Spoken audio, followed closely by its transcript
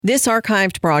This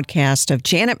archived broadcast of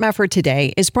Janet Mefford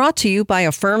Today is brought to you by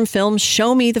Affirm Films'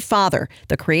 Show Me the Father.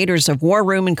 The creators of War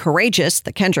Room and Courageous,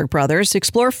 the Kendrick brothers,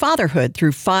 explore fatherhood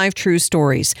through 5 true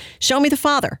stories. Show Me the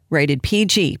Father, rated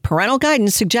PG. Parental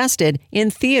guidance suggested.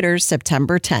 In theaters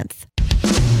September 10th.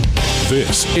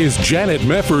 This is Janet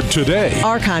Mefford Today.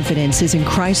 Our confidence is in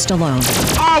Christ alone.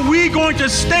 Are we going to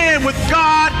stand with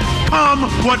God come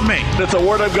what may? If the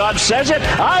Word of God says it,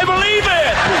 I believe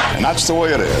it. And that's the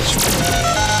way it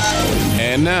is.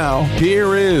 And now,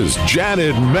 here is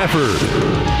Janet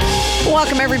Mefford.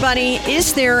 Welcome, everybody.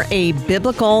 Is there a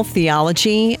biblical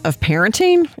theology of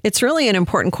parenting? It's really an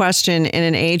important question in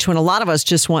an age when a lot of us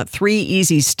just want 3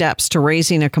 easy steps to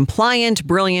raising a compliant,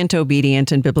 brilliant,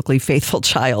 obedient, and biblically faithful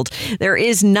child. There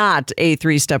is not a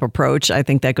 3-step approach. I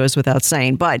think that goes without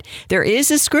saying. But there is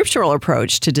a scriptural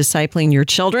approach to discipling your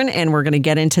children, and we're going to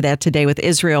get into that today with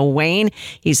Israel Wayne.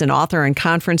 He's an author and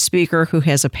conference speaker who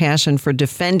has a passion for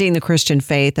defending the Christian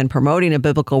faith and promoting a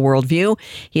biblical worldview.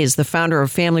 He is the founder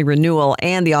of Family Renewal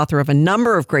and the author of a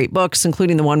number of great books,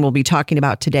 including the one we'll be talking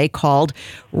about today called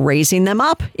Raising Them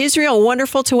Up. Israel,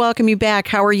 wonderful to welcome you back.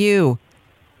 How are you?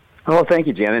 Oh, thank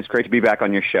you, Janet. It's great to be back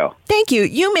on your show. Thank you.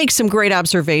 You make some great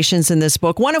observations in this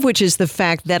book, one of which is the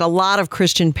fact that a lot of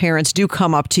Christian parents do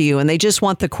come up to you and they just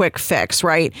want the quick fix,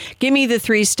 right? Give me the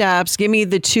 3 steps. Give me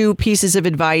the 2 pieces of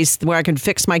advice where I can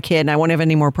fix my kid and I won't have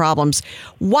any more problems.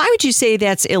 Why would you say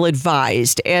that's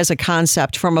ill-advised as a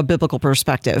concept from a biblical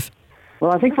perspective?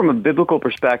 Well, I think from a biblical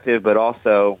perspective, but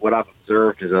also what I've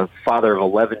observed as a father of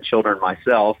 11 children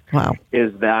myself, wow,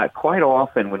 is that quite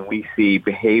often when we see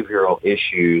behavioral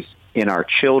issues in our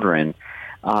children,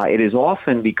 it is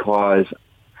often because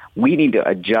we need to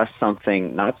adjust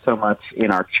something not so much in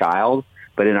our child,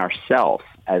 but in ourselves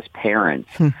as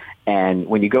parents. And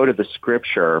when you go to the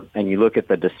scripture and you look at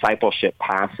the discipleship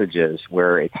passages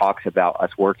where it talks about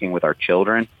us working with our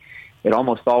children, it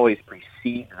almost always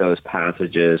precedes those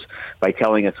passages by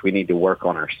telling us we need to work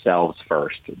on ourselves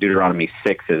first. Deuteronomy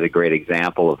 6 is a great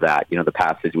example of that. You know, the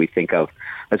passage we think of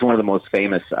as one of the most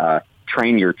famous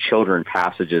train your children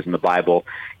passages in the Bible,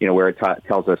 you know, where it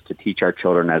tells us to teach our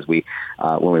children as we,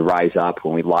 when we rise up,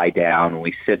 when we lie down, when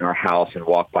we sit in our house and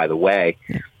walk by the way.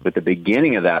 Yeah. But the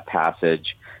beginning of that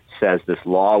passage says, this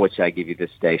law which I give you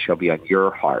this day shall be on your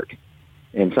heart.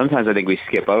 And sometimes I think we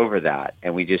skip over that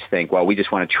and we just think, well, we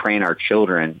just want to train our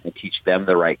children and teach them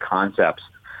the right concepts.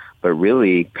 But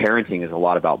really, parenting is a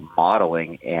lot about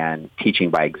modeling and teaching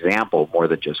by example more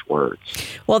than just words.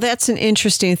 Well, that's an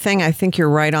interesting thing. I think you're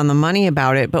right on the money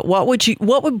about it. But what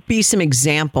would be some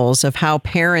examples of how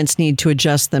parents need to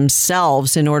adjust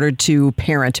themselves in order to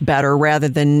parent better rather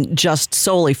than just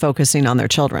solely focusing on their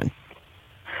children?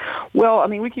 Well, I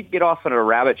mean, we could get off on a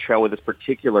rabbit trail with this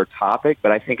particular topic,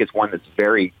 but I think it's one that's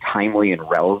very timely and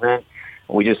relevant.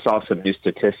 We just saw some new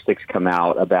statistics come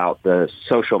out about the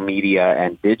social media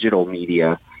and digital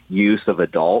media use of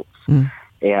adults.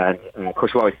 And of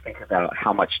course, we always think about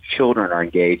how much children are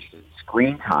engaged in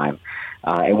screen time.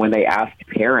 And when they ask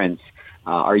parents,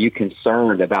 are you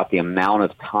concerned about the amount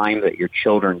of time that your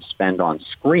children spend on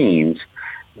screens,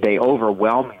 they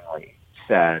overwhelmingly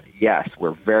said, yes,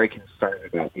 we're very concerned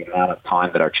about the amount of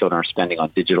time that our children are spending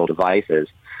on digital devices.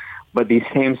 But these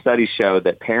same studies show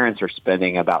that parents are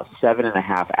spending about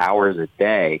 7.5 hours a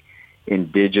day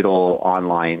in digital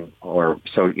online or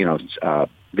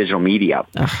digital media.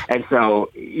 And so,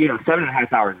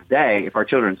 7.5 hours a day, if our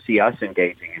children see us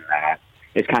engaging in that,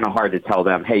 it's kind of hard to tell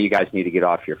them, hey, you guys need to get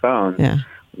off your phones. Yeah.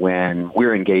 When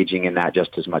we're engaging in that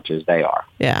just as much as they are.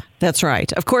 Yeah, that's right.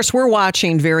 Of course, we're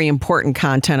watching very important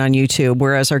content on YouTube,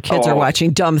 whereas our kids are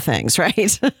watching dumb things,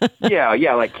 right? yeah,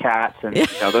 like cats and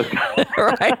those kinds.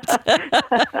 Right.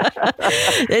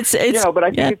 it's but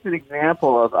I think it's an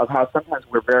example of how sometimes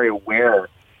we're very aware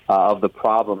of the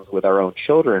problems with our own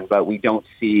children, but we don't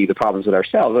see the problems with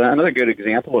ourselves. And another good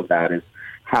example of that is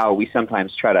how we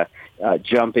sometimes try to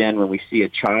jump in when we see a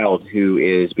child who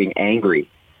is being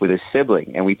angry with his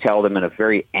sibling, and we tell them in a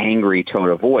very angry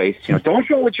tone of voice, don't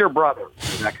show it your brother,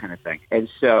 that kind of thing. And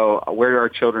so where are our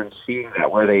children seeing that?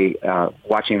 Where are they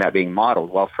watching that being modeled?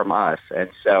 Well, from us.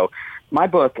 And so my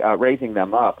book, Raising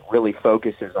Them Up, really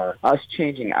focuses on us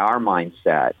changing our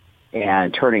mindset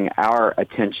and turning our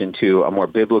attention to a more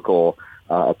biblical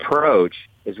approach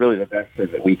is really the best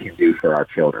thing that we can do for our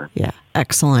children. Yeah,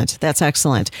 excellent. That's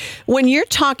excellent. When you're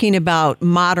talking about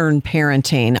modern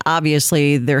parenting,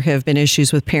 obviously there have been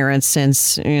issues with parents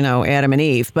since, Adam and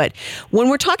Eve. But when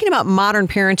we're talking about modern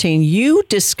parenting, you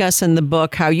discuss in the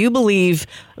book how you believe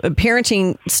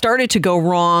parenting started to go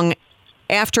wrong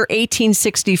after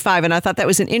 1865. And I thought that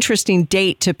was an interesting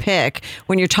date to pick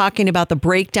when you're talking about the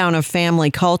breakdown of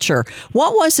family culture.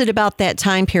 What was it about that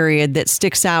time period that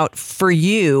sticks out for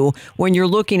you when you're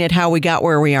looking at how we got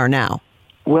where we are now?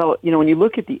 Well, when you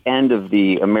look at the end of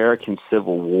the American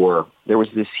Civil War, there was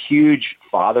this huge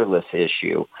fatherless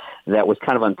issue that was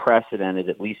kind of unprecedented,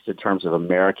 at least in terms of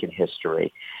American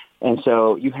history. And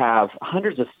so you have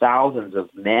hundreds of thousands of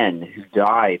men who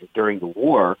died during the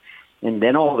war, and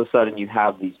then all of a sudden you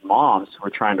have these moms who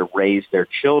are trying to raise their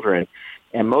children,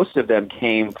 and most of them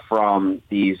came from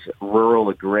these rural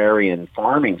agrarian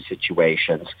farming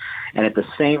situations. And at the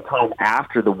same time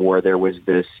after the war, there was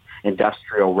this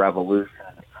industrial revolution.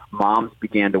 Moms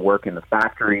began to work in the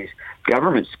factories.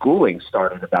 Government schooling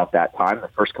started about that time. The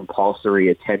first compulsory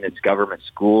attendance government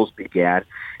schools began.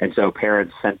 And so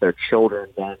parents sent their children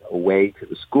then away to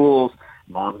the schools.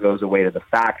 Mom goes away to the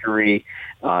factory.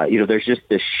 There's just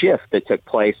this shift that took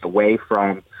place away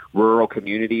from rural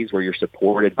communities where you're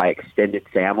supported by extended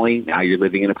family. Now you're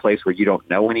living in a place where you don't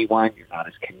know anyone. You're not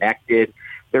as connected.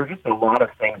 There were just a lot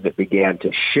of things that began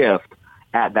to shift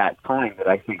at that time that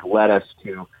I think led us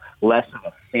to less of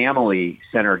a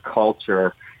family-centered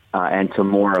culture and to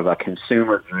more of a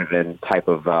consumer-driven type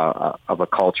of a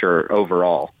culture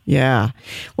overall. Yeah.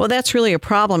 Well, that's really a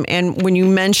problem. And when you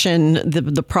mention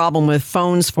the problem with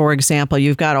phones, for example,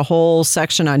 you've got a whole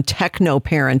section on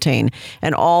techno-parenting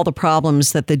and all the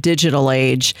problems that the digital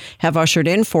age have ushered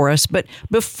in for us. But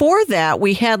before that,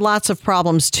 we had lots of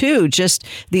problems, too. Just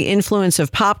the influence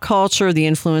of pop culture, the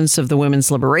influence of the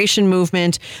women's liberation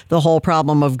movement, the whole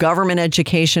problem of government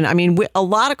education. I mean, a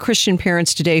lot of Christian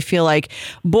parents today feel like,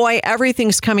 boy,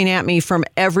 everything's coming at me from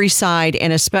every side,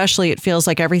 and especially it feels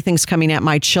like everything's coming at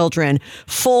my children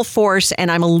full force, and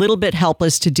I'm a little bit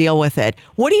helpless to deal with it.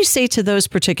 What do you say to those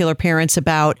particular parents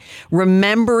about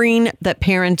remembering that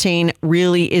parenting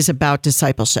really is about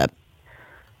discipleship?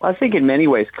 Well, I think in many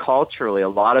ways, culturally, a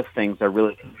lot of things are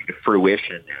really coming to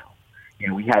fruition now.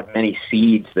 We had many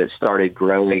seeds that started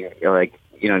growing,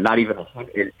 not even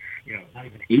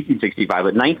 1865,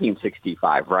 but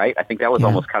 1965, right? I think that was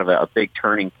almost kind of a big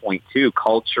turning point, too,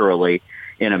 culturally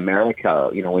in America.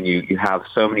 When you have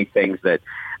so many things that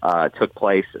took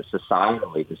place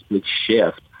societally, this big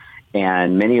shift,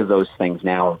 and many of those things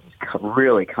now are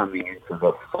really coming into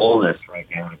the fullness right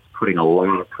now. It's putting a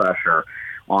lot of pressure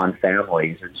on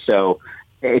families. And so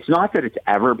it's not that it's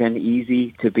ever been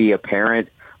easy to be a parent,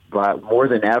 but more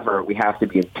than ever, we have to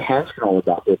be intentional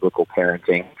about biblical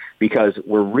parenting because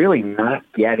we're really not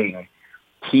getting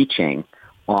teaching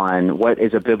on what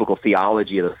is a biblical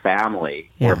theology of the family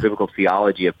or a biblical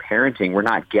theology of parenting. We're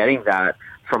not getting that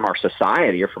from our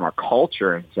society or from our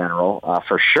culture in general.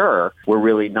 For sure, we're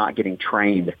really not getting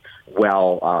trained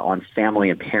well on family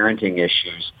and parenting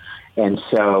issues. And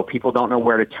so people don't know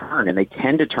where to turn, and they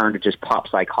tend to turn to just pop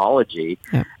psychology.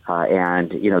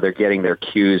 And, they're getting their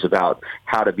cues about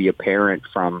how to be a parent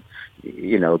from,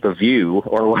 The View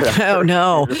or whatever. Oh,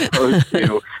 no. As opposed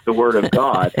to the Word of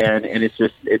God. And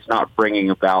it's not bringing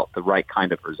about the right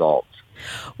kind of results.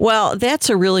 Well,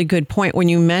 that's a really good point when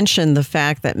you mention the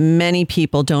fact that many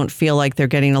people don't feel like they're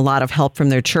getting a lot of help from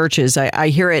their churches. I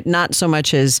hear it not so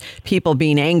much as people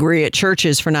being angry at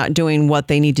churches for not doing what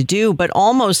they need to do, but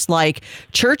almost like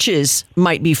churches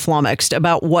might be flummoxed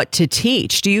about what to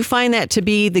teach. Do you find that to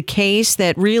be the case,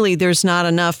 that really there's not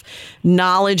enough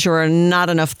knowledge or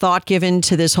not enough thought given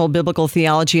to this whole biblical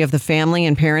theology of the family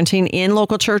and parenting in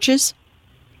local churches?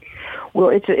 Well,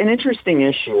 it's an interesting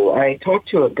issue. I talked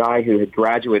to a guy who had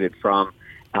graduated from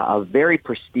a very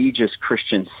prestigious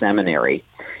Christian seminary.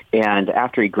 And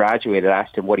after he graduated, I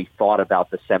asked him what he thought about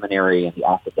the seminary and the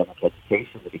academic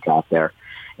education that he got there.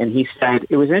 And he said,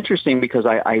 it was interesting because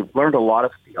I learned a lot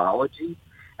of theology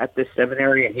at this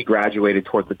seminary, and he graduated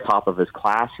toward the top of his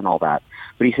class and all that.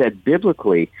 But he said,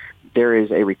 biblically, there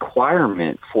is a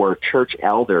requirement for church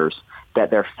elders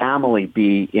that their family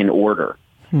be in order.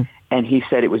 And he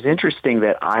said, it was interesting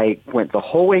that I went the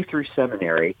whole way through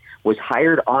seminary, was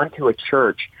hired onto a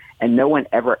church, and no one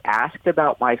ever asked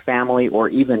about my family or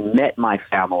even met my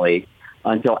family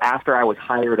until after I was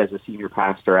hired as a senior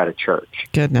pastor at a church.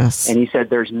 Goodness. And he said,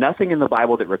 there's nothing in the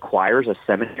Bible that requires a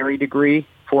seminary degree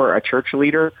for a church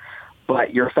leader,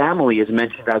 but your family is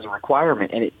mentioned as a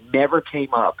requirement. And it never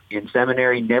came up in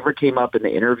seminary, never came up in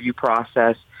the interview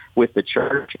process with the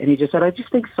church. And he just said, I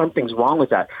just think something's wrong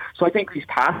with that. So I think these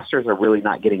pastors are really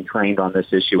not getting trained on this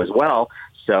issue as well.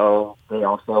 So they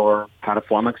also are kind of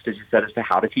flummoxed, as you said, as to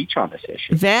how to teach on this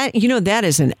issue. That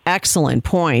is an excellent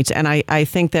point. And I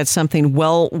think that's something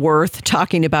well worth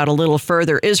talking about a little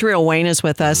further. Israel Wayne is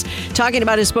with us talking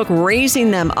about his book,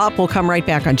 Raising Them Up. We'll come right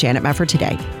back on Janet Mefford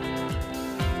Today.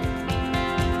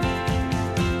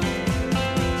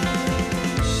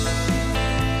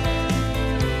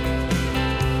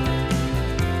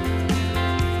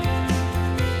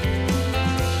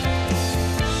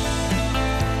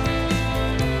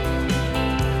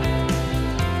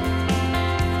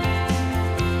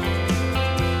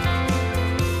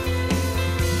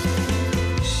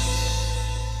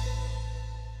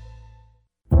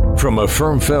 From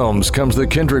Affirm Films comes the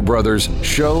Kendrick brothers'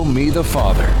 Show Me the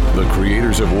Father. The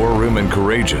creators of War Room and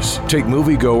Courageous take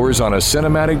moviegoers on a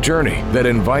cinematic journey that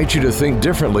invites you to think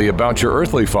differently about your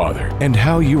earthly father and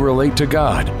how you relate to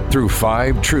God through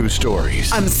 5 true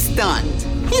stories. I'm stunned.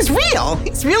 He's real.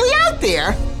 He's really out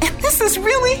there. And this is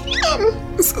really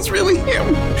him. This is really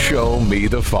him. Show Me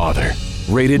the Father.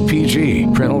 Rated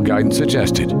PG. Parental guidance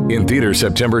suggested. In theaters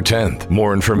September 10th.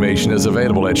 More information is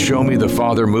available at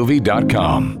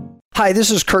showmethefathermovie.com. Hi,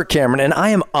 this is Kirk Cameron, and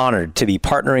I am honored to be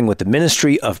partnering with the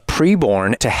Ministry of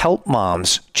Preborn to help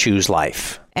moms choose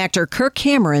life. Actor Kirk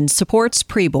Cameron supports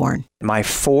Preborn. My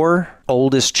 4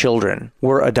 oldest children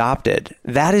were adopted.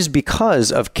 That is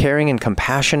because of caring and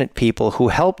compassionate people who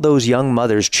help those young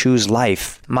mothers choose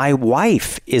life. My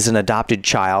wife is an adopted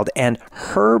child, and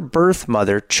her birth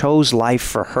mother chose life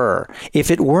for her.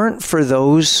 If it weren't for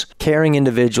those caring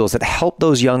individuals that help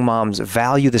those young moms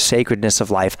value the sacredness of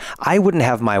life, I wouldn't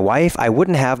have my wife, I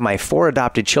wouldn't have my 4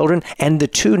 adopted children, and the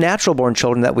 2 natural-born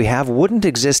children that we have wouldn't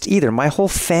exist either. My whole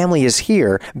family is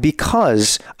here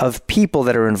because of people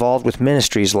that are involved with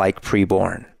ministries like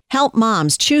Preborn. Help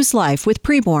moms choose life with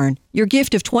Preborn. Your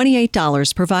gift of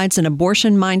 $28 provides an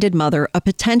abortion-minded mother a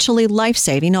potentially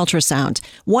life-saving ultrasound.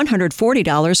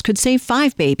 $140 could save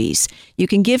 5 babies. You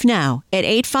can give now at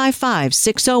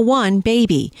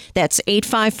 855-601-BABY. That's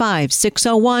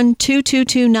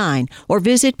 855-601-2229 or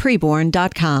visit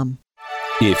preborn.com.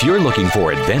 If you're looking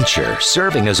for adventure,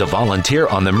 serving as a volunteer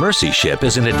on the Mercy Ship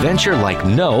is an adventure like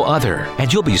no other.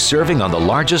 And you'll be serving on the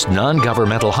largest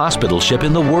non-governmental hospital ship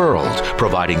in the world,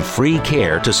 providing free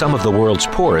care to some of the world's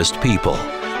poorest people.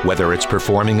 Whether it's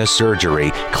performing a surgery,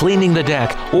 cleaning the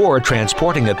deck, or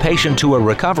transporting a patient to a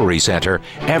recovery center,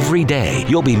 every day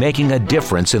you'll be making a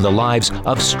difference in the lives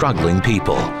of struggling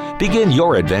people. Begin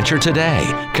your adventure today.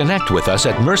 Connect with us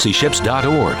at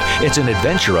mercyships.org. It's an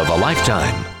adventure of a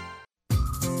lifetime.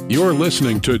 You're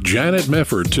listening to Janet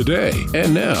Mefford today.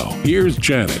 And now, here's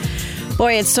Janet.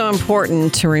 Boy, it's so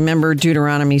important to remember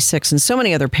Deuteronomy 6 and so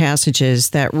many other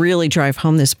passages that really drive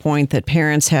home this point that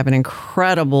parents have an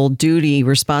incredible duty,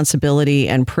 responsibility,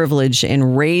 and privilege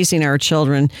in raising our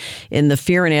children in the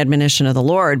fear and admonition of the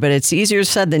Lord. But it's easier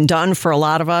said than done for a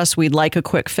lot of us. We'd like a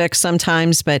quick fix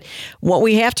sometimes, but what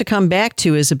we have to come back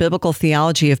to is a biblical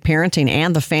theology of parenting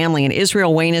and the family. And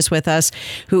Israel Wayne is with us,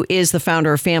 who is the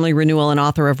founder of Family Renewal and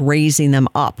author of Raising Them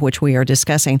Up, which we are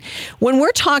discussing. When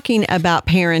we're talking about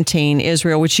parenting,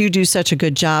 Israel, which you do such a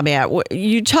good job at,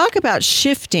 you talk about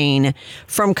shifting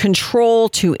from control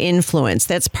to influence.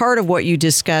 That's part of what you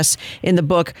discuss in the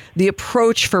book, The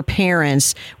Approach for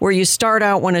Parents, where you start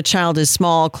out when a child is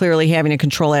small, clearly having to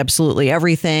control absolutely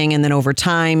everything. And then over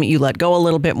time, you let go a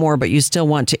little bit more, but you still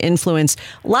want to influence.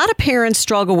 A lot of parents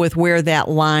struggle with where that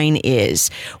line is.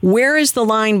 Where is the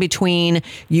line between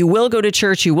you will go to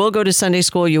church, you will go to Sunday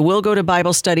school, you will go to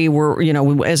Bible study,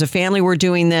 as a family, we're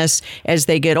doing this. As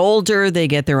they get older, they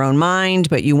get their own mind,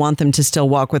 but you want them to still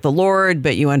walk with the Lord,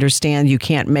 but you understand you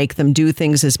can't make them do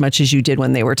things as much as you did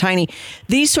when they were tiny.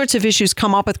 These sorts of issues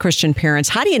come up with Christian parents.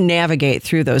 How do you navigate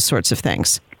through those sorts of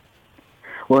things?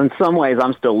 Well, in some ways,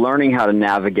 I'm still learning how to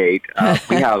navigate.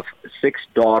 We have 6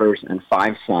 daughters and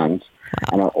 5 sons,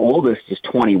 and our oldest is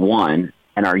 21,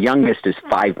 and our youngest is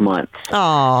 5 months.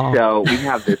 Aww. So we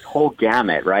have this whole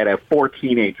gamut, right? I have 4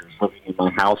 teenagers living in my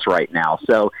house right now.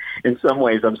 So in some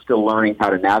ways, I'm still learning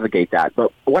how to navigate that.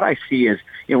 But what I see is,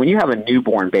 when you have a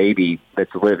newborn baby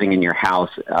that's living in your house,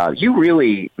 you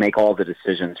really make all the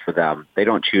decisions for them. They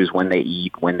don't choose when they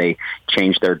eat, when they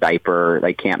change their diaper.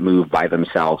 They can't move by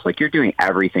themselves. Like, you're doing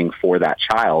everything for that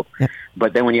child. Yeah.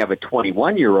 But then when you have a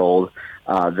 21-year-old,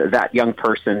 that young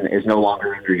person is no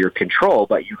longer under your control,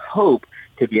 but you hope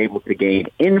to be able to gain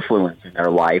influence in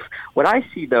their life. What I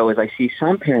see, though, is I see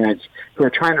some parents who are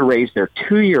trying to raise their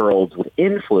 2-year-olds with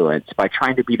influence by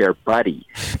trying to be their buddy,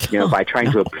 by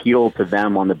trying to appeal to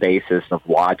them on the basis of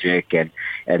logic and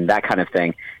that kind of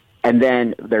thing. And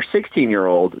then their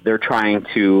 16-year-old, they're trying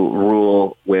to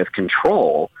rule with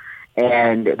control,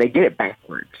 and they get it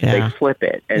backwards. Yeah. They flip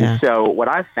it. And so what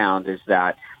I've found is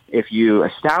that if you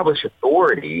establish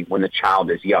authority when the child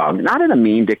is young, not in a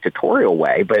mean dictatorial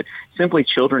way, but simply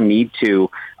children need to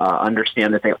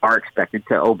understand that they are expected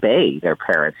to obey their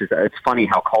parents. It's funny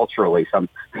how culturally some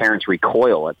parents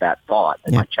recoil at that thought,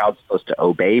 that my child's supposed to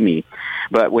obey me.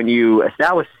 But when you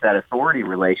establish that authority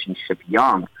relationship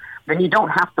young, then you don't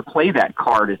have to play that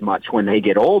card as much when they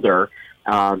get older,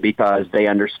 because they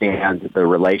understand the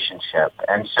relationship.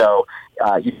 And so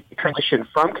you transition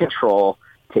from control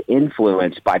to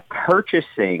influence by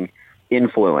purchasing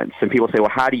influence. And people say, well,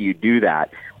 how do you do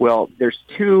that? Well, there's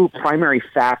 2 primary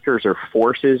factors or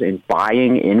forces in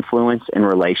buying influence in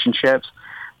relationships.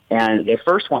 And the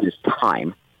first one is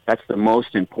time. That's the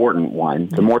most important one.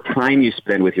 The more time you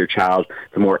spend with your child,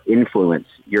 the more influence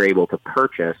you're able to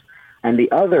purchase. And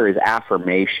the other is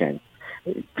affirmation,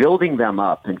 building them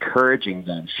up, encouraging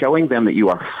them, showing them that you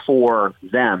are for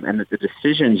them and that the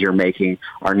decisions you're making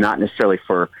are not necessarily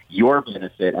for your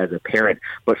benefit as a parent,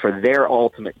 but for their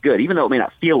ultimate good, even though it may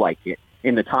not feel like it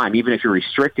in the time, even if you're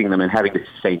restricting them and having to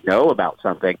say no about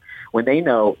something. When they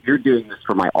know you're doing this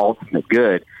for my ultimate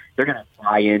good, they're going to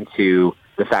buy into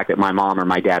the fact that my mom or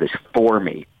my dad is for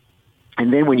me.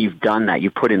 And then when you've done that,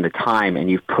 you put in the time and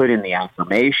you've put in the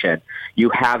affirmation, you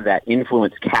have that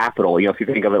influence capital, if you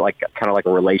think of it like kind of like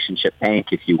a relationship bank,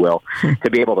 if you will,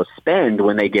 to be able to spend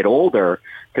when they get older.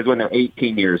 Because when they're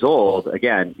 18 years old,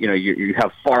 again, you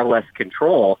have far less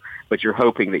control, but you're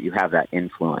hoping that you have that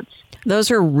influence.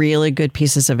 Those are really good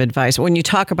pieces of advice. When you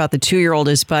talk about the 2-year-old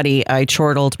as buddy, I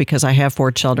chortled because I have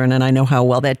 4 children and I know how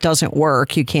well that doesn't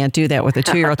work. You can't do that with a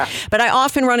 2-year-old. But I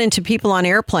often run into people on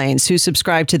airplanes who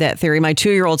subscribe to that theory. My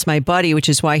 2-year-old's my buddy, which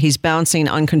is why he's bouncing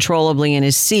uncontrollably in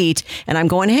his seat. And I'm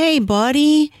going, hey,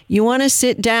 buddy, you want to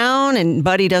sit down? And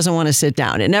buddy doesn't want to sit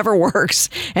down. It never works.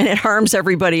 And it harms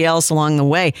everybody else along the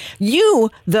way.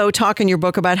 You, though, talk in your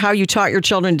book about how you taught your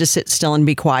children to sit still and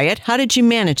be quiet. How did you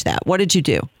manage that? What did you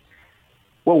do?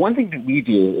 Well, one thing that we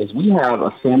do is we have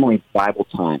a family Bible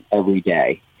time every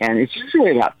day, and it's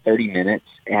usually about 30 minutes,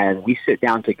 and we sit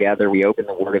down together, we open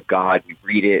the Word of God, we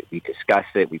read it, we discuss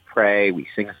it, we pray, we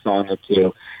sing a song or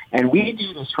two, and we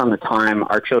do this from the time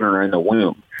our children are in the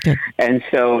womb. Yeah. And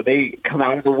so they come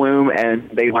out of the womb,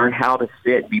 and they learn how to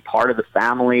sit and be part of the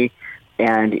family,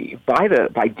 and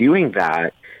by doing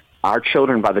that, our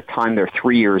children, by the time they're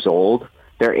 3 years old,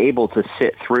 they're able to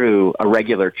sit through a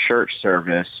regular church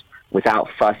service without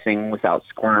fussing, without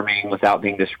squirming, without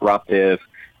being disruptive.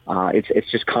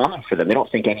 It's just common for them. They don't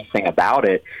think anything about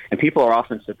it. And people are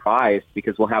often surprised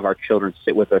because we'll have our children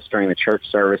sit with us during the church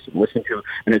service and listen to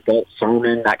an adult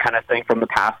sermon, that kind of thing from the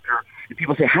pastor. And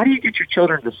people say, how do you get your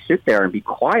children to sit there and be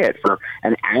quiet for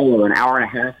an hour and a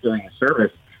half during the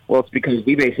service? Well, it's because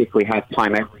we basically have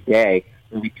time every day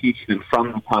and we teach them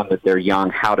from the time that they're young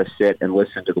how to sit and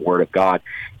listen to the Word of God.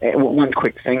 And one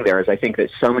quick thing there is I think that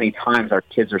so many times our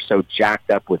kids are so jacked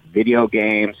up with video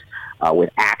games, with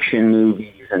action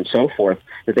movies and so forth,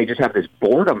 that they just have this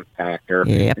boredom factor.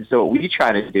 Yep. And so what we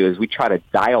try to do is we try to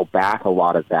dial back a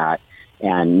lot of that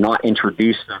and not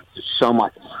introduce them to so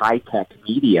much high-tech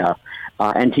media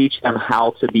and teach them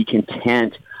how to be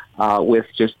content with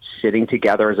just sitting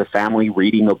together as a family,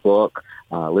 reading a book,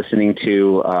 listening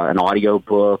to an audio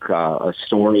book, a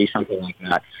story, something like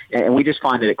that. And we just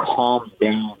find that it calms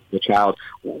down the child.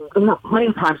 There are plenty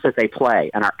of times that they play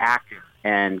and are active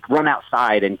and run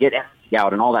outside and get energy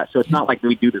out and all that. So it's not like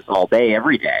we do this all day,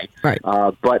 every day. Right.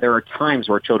 But there are times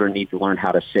where children need to learn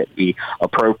how to sit, be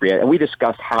appropriate. And we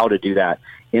discuss how to do that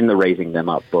in the Raising Them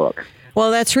Up book. Well,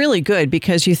 that's really good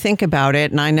because you think about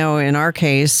it, and I know in our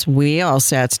case, we all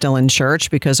sat still in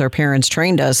church because our parents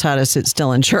trained us how to sit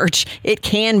still in church. It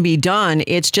can be done.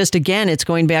 It's just, again, it's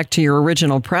going back to your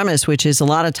original premise, which is a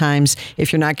lot of times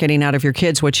if you're not getting out of your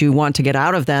kids what you want to get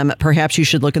out of them, perhaps you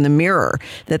should look in the mirror,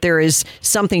 that there is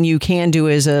something you can do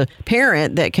as a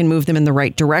parent that can move them in the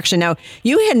right direction. Now,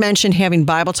 you had mentioned having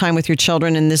Bible time with your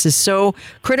children, and this is so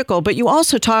critical, but you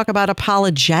also talk about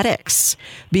apologetics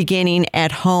beginning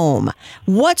at home.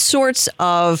 What sorts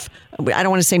of, I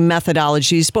don't want to say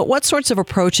methodologies, but what sorts of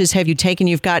approaches have you taken?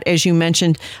 You've got, as you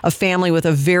mentioned, a family with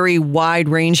a very wide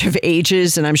range of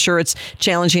ages, and I'm sure it's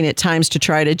challenging at times to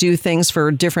try to do things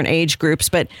for different age groups.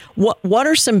 But what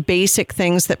are some basic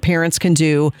things that parents can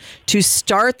do to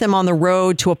start them on the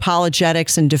road to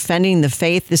apologetics and defending the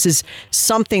faith? This is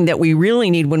something that we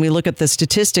really need when we look at the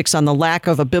statistics on the lack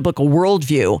of a biblical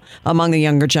worldview among the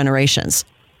younger generations.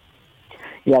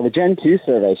 Yeah, the Gen 2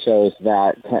 survey shows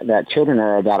that children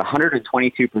are about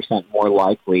 122% more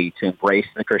likely to embrace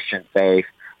the Christian faith.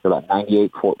 They're about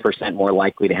 98% more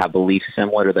likely to have beliefs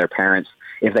similar to their parents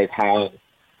if they've had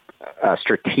a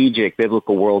strategic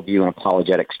biblical worldview and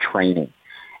apologetics training.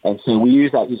 And so we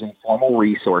use that using formal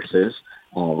resources.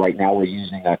 Right now we're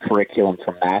using a curriculum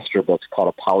from Master Books called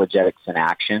Apologetics in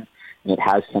Action. And it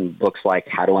has some books like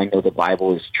How Do I Know the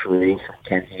Bible is True from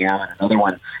Ken Ham, and another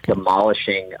one,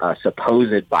 Demolishing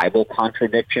Supposed Bible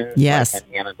Contradictions by Ken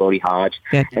Ham and Bodhi Hodge.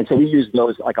 Yeah. And so we use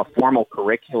those like a formal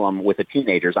curriculum with the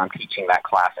teenagers. I'm teaching that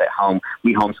class at home.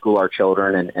 We homeschool our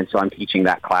children, and so I'm teaching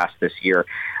that class this year.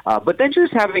 But then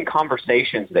just having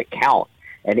conversations that count.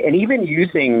 And even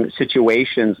using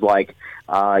situations like,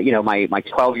 my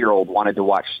 12-year-old wanted to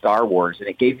watch Star Wars, and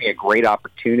it gave me a great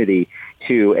opportunity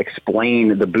to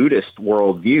explain the Buddhist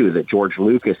worldview that George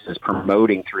Lucas is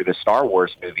promoting through the Star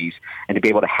Wars movies, and to be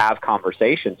able to have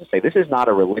conversations and say, this is not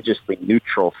a religiously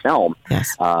neutral film.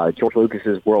 Yes. George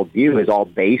Lucas's worldview is all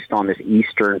based on this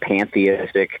Eastern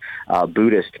pantheistic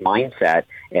Buddhist mindset,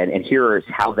 and here is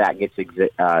how that gets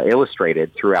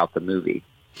illustrated throughout the movie.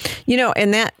 You know,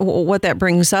 and what that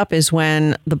brings up is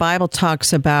when the Bible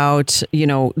talks about,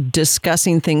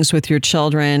 discussing things with your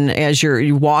children as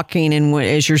you're walking and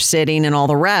as you're sitting and all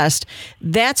the rest.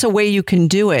 That's a way you can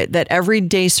do it. That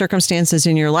everyday circumstances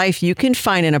in your life, you can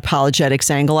find an apologetics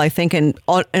angle, I think, in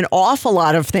an awful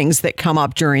lot of things that come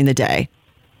up during the day.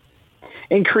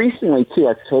 Increasingly, too,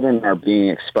 as children are being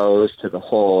exposed to the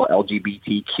whole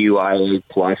LGBTQIA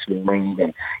plus world,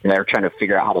 and they're trying to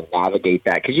figure out how to navigate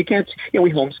that. Because you can't,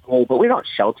 we homeschool, but we don't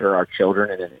shelter our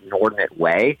children in an inordinate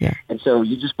way. Yeah. And so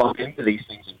you just bump into these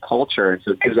things in culture. And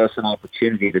so it gives us an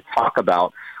opportunity to talk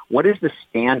about what is the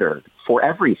standard for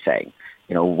everything.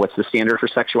 What's the standard for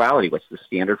sexuality? What's the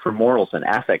standard for morals and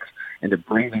ethics? And to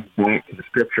bring them back to the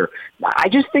scripture. I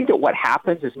just think that what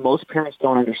happens is most parents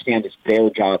don't understand it's their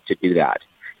job to do that.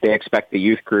 They expect the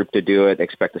youth group to do it. They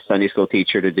expect the Sunday school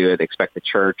teacher to do it. They expect the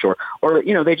church or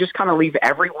they just kind of leave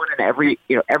everyone and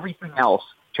everything else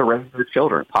to raise their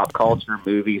children. Pop culture,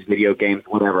 movies, video games,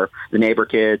 whatever, the neighbor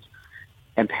kids.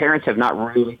 And parents have not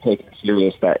really taken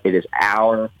serious that it is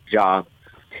our job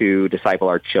to disciple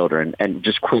our children. And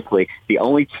just quickly, the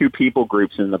only two people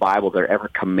groups in the Bible that are ever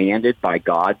commanded by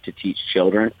God to teach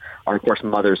children are, of course,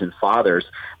 mothers and fathers.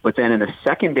 But then in a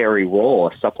secondary role,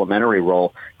 a supplementary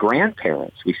role,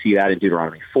 grandparents. We see that in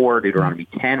Deuteronomy 4, Deuteronomy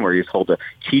 10, where you're told to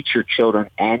teach your children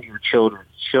and your children's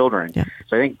children. Yeah.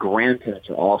 So I think grandparents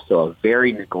are also a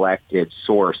very neglected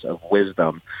source of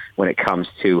wisdom when it comes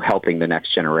to helping the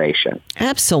next generation.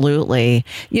 Absolutely.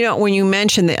 When you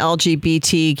mention the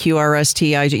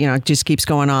LGBTQRST, it just keeps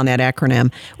going on, that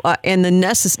acronym, and the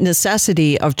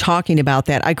necessity of talking about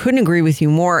that, I couldn't agree with you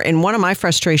more. And one of my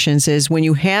frustrations is when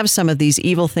you have some of these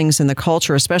evil things in the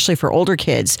culture, especially for older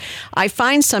kids, I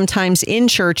find sometimes in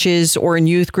churches or in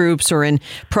youth groups or in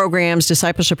programs,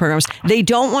 discipleship programs, they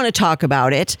don't want to talk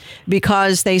about it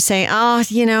because they say,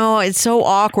 it's so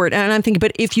awkward. And I'm thinking,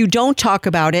 but if you don't talk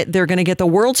about it, they're going to get the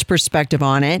world's perspective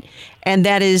on it. And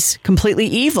that is completely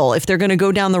evil. If they're going to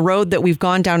go down the road that we've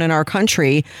gone down in our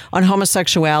country on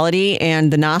homosexuality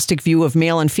and the Gnostic view of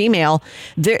male and female,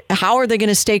 how are they going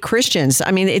to stay Christians?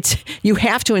 I mean, you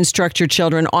have to instruct your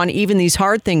children on even these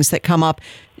hard things that come up,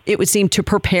 it would seem, to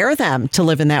prepare them to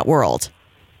live in that world.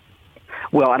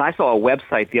 Well, and I saw a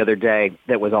website the other day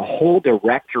that was a whole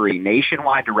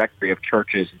nationwide directory of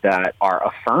churches that are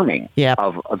affirming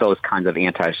of those kinds of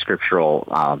anti-scriptural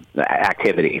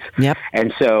activities. Yep.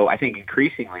 And so I think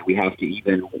increasingly we have to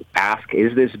even ask,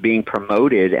 is this being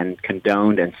promoted and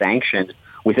condoned and sanctioned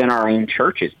within our own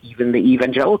churches, even the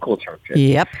evangelical churches?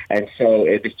 Yep. And so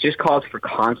it just calls for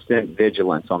constant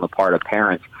vigilance on the part of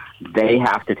parents. They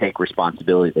have to take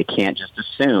responsibility. They can't just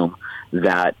assume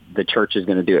that the church is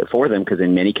going to do it for them, because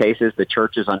in many cases the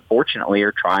churches unfortunately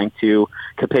are trying to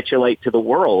capitulate to the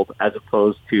world as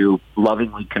opposed to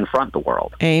lovingly confront the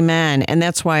world. Amen. And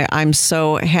that's why I'm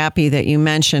so happy that you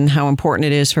mentioned how important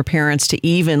it is for parents to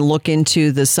even look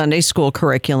into the Sunday school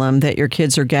curriculum that your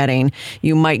kids are getting.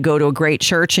 You might go to a great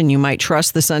church and you might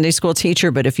trust the Sunday school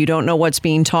teacher, but if you don't know what's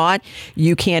being taught,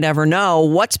 you can't ever know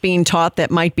what's being taught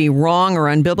that might be wrong or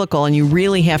unbiblical, and you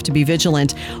really have to be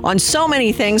vigilant on so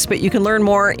many things. But you can learn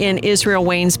more in Israel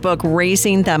Wayne's book,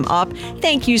 Raising Them Up.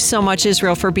 Thank you so much,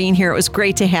 Israel, for being here. It was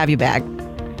great to have you back.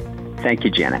 Thank you,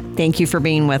 Janet. Thank you for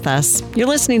being with us. You're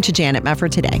listening to Janet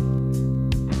Mefford Today.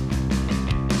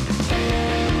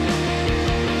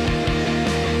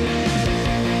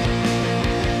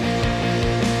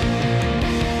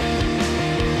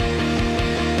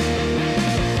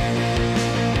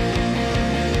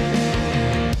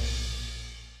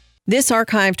 This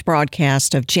archived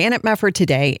broadcast of Janet Mefford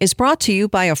Today is brought to you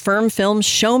by Affirm Films'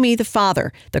 Show Me the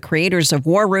Father. The creators of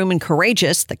War Room and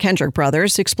Courageous, the Kendrick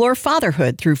brothers, explore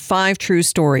fatherhood through 5 true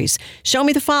stories. Show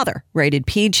Me the Father, rated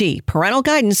PG. Parental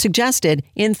guidance suggested.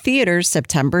 In theaters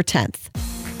September 10th.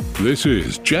 This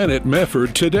is Janet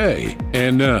Mefford Today.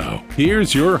 And now,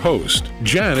 here's your host,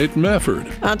 Janet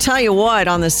Mefford. I'll tell you what,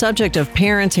 on the subject of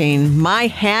parenting, my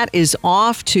hat is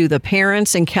off to the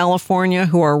parents in California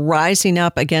who are rising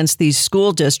up against these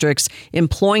school districts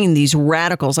employing these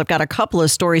radicals. I've got a couple of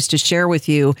stories to share with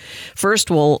you. First,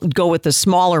 we'll go with the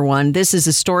smaller one. This is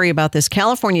a story about this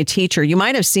California teacher. You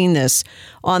might have seen this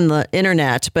on the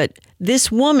internet, but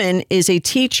this woman is a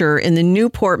teacher in the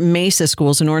Newport Mesa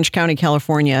schools in Orange County,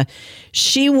 California.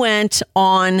 She went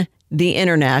on the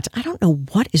internet. I don't know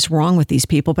what is wrong with these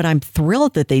people, but I'm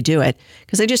thrilled that they do it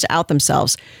because they just out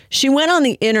themselves. She went on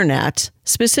the internet,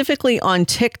 specifically on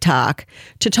TikTok,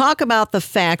 to talk about the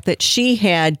fact that she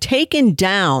had taken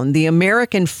down the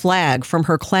American flag from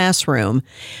her classroom,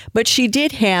 but she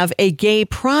did have a gay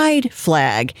pride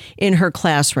flag in her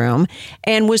classroom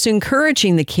and was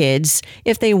encouraging the kids,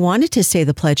 if they wanted to say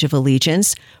the Pledge of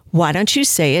Allegiance, why don't you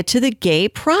say it to the gay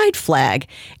pride flag?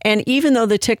 And even though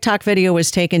the TikTok video was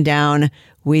taken down,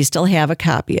 we still have a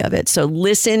copy of it. So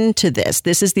listen to this.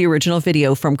 This is the original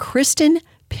video from Kristen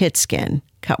Pitskin.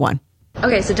 Cut 1.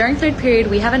 Okay, so during third period,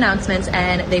 we have announcements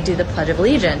and they do the Pledge of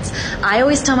Allegiance. I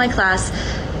always tell my class,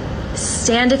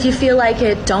 stand if you feel like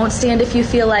it, don't stand if you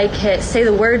feel like it, say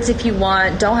the words if you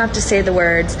want, don't have to say the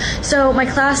words. So my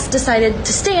class decided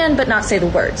to stand but not say the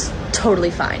words.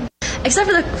 Totally fine. Except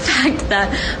for the fact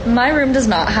that my room does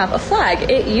not have a flag.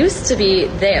 It used to be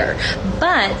there,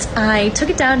 but I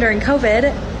took it down during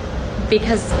COVID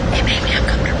because it made me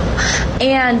uncomfortable.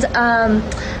 And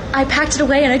I packed it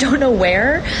away and I don't know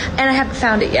where, and I haven't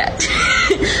found it yet.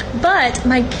 But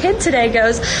my kid today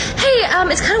goes, hey,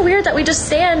 it's kind of weird that we just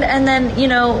stand and then,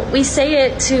 we say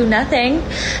it to nothing.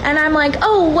 And I'm like,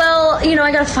 oh, well,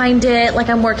 I gotta find it. Like,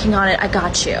 I'm working on it. I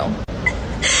got you.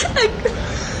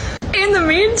 In the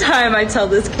meantime, I tell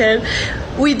this kid,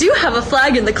 we do have a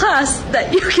flag in the class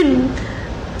that you can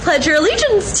pledge your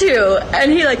allegiance to. And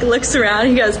he looks around and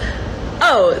he goes,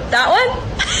 oh, that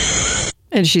one?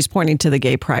 And she's pointing to the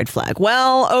gay pride flag.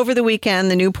 Well, over the weekend,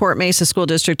 the Newport Mesa School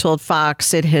District told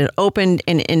Fox it had opened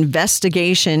an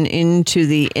investigation into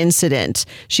the incident.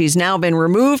 She's now been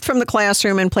removed from the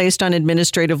classroom and placed on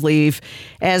administrative leave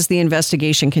as the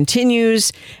investigation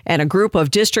continues. And a group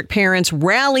of district parents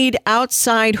rallied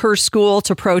outside her school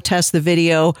to protest the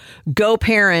video. Go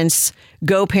parents,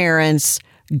 go parents,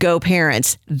 go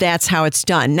parents. That's how it's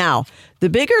done. Now, the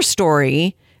bigger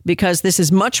story, because this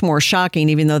is much more shocking,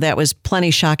 even though that was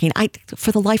plenty shocking.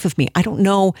 For the life of me, I don't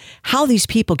know how these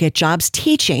people get jobs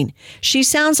teaching. She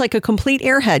sounds like a complete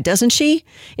airhead, doesn't she?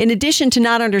 In addition to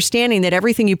not understanding that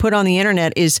everything you put on the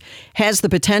internet has the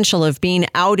potential of being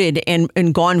outed and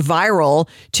gone viral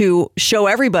to show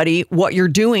everybody what you're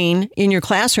doing in your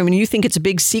classroom. And you think it's a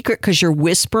big secret because you're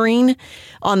whispering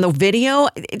on the video.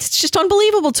 It's just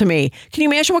unbelievable to me. Can you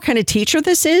imagine what kind of teacher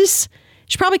this is?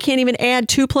 She probably can't even add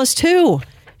 2 + 2.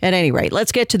 At any rate,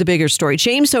 let's get to the bigger story.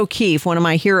 James O'Keefe, one of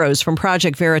my heroes from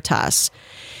Project Veritas,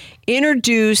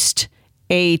 introduced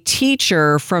a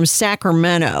teacher from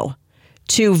Sacramento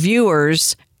to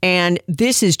viewers, and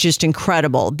this is just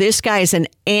incredible. This guy is an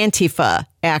Antifa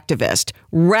activist,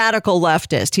 radical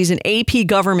leftist. He's an AP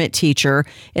government teacher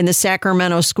in the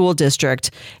Sacramento School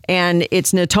District, and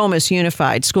it's Natomas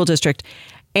Unified School District.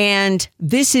 And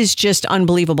this is just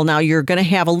unbelievable. Now, you're going to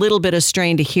have a little bit of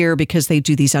strain to hear because they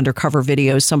do these undercover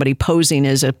videos. Somebody posing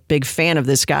as a big fan of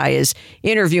this guy is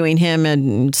interviewing him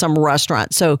in some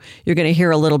restaurant. So you're going to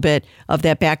hear a little bit of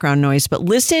that background noise. But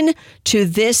listen to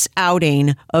this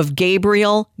outing of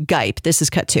Gabriel Gipe. This is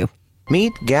cut 2.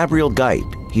 Meet Gabriel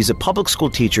Gipe. He's a public school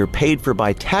teacher paid for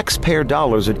by taxpayer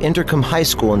dollars at Intercom High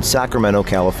School in Sacramento,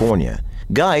 California.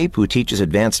 Gipe, who teaches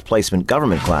advanced placement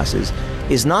government classes,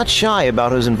 is not shy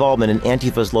about his involvement in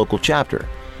Antifa's local chapter.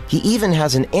 He even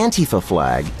has an Antifa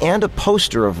flag and a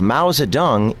poster of Mao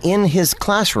Zedong in his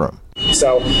classroom.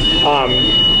 So,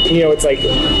 it's like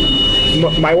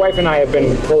my wife and I have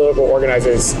been political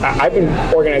organizers. I've been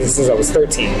organizing since I was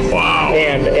 13. Wow.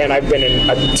 And I've been in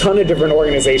a ton of different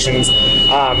organizations.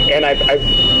 And I've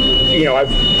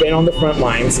been on the front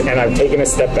lines, and I've taken a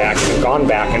step back and gone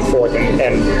back and forth.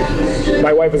 And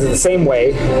my wife is the same way.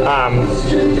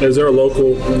 Is there a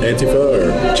local Antifa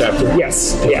or chapter?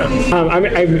 Yes. Okay. Yeah.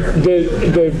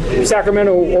 The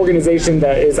Sacramento organization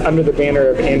that is under the banner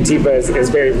of Antifa is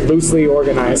very loosely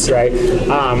organized, right?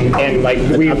 And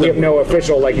we have no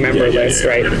official member list,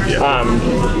 right? Yeah.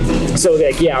 So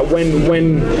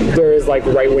when there is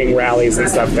right-wing rallies and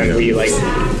stuff, then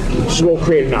we'll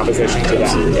create an opposition to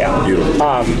that. Yeah.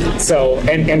 Beautiful. So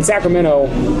Sacramento,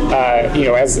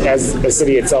 as a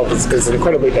city itself is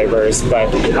incredibly diverse,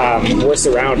 but we're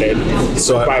surrounded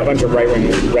by a bunch of right-wing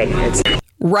rednecks.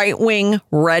 Right-wing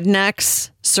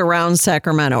rednecks surround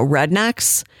Sacramento.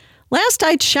 Rednecks? Last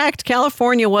I checked,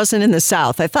 California wasn't in the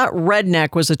South. I thought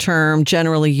redneck was a term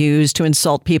generally used to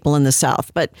insult people in the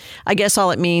South. But I guess all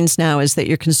it means now is that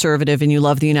you're conservative and you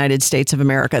love the United States of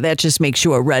America. That just makes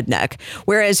you a redneck.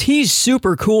 Whereas he's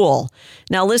super cool.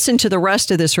 Now listen to the rest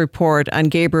of this report on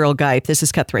Gabriel Gipe. This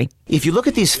is cut 3. If you look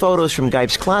at these photos from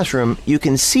Gipe's classroom, you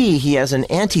can see he has an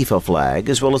Antifa flag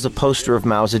as well as a poster of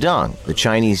Mao Zedong, the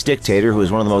Chinese dictator who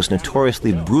is one of the most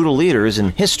notoriously brutal leaders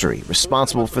in history,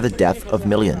 responsible for the death of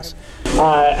millions.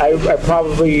 I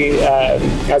probably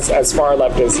as far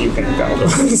left as you can go.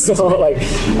 So like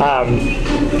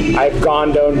I've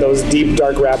gone down those deep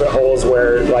dark rabbit holes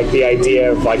where like the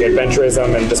idea of like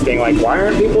adventurism and just being like, why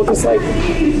aren't people just like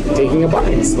taking up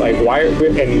arms? Like why are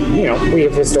we, and you know, we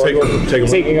have historical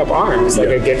taking up arms like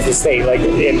against the state, like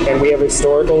and we have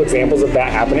historical examples of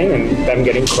that happening and them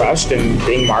getting crushed and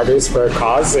being martyrs for a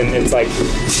cause, and it's like,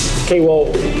 okay, well,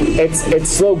 it's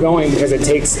slow going because it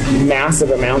takes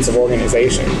massive amounts of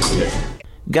organization.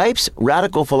 Geip's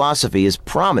radical philosophy is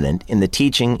prominent in the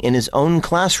teaching in his own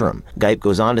classroom. Geip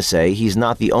goes on to say he's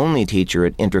not the only teacher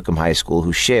at Intricum High School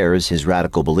who shares his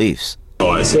radical beliefs.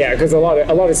 Yeah, because a lot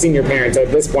of senior parents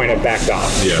at this point have backed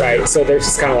off, right? So they're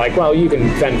just kind of like, well, you can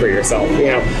fend for yourself. You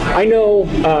know, I know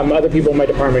other people in my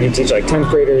department who teach like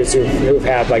 10th graders who've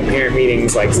had like parent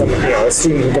meetings, like some, you know, a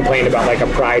student who complained about like a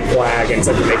pride flag and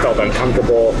something they felt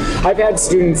uncomfortable. I've had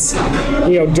students,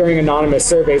 you know, during anonymous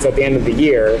surveys at the end of the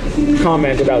year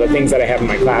comment about the things that I have in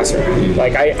my classroom.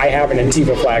 Like I have an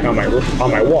Antifa flag on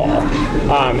my wall,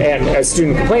 and a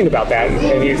student complained about that,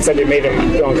 and he said it made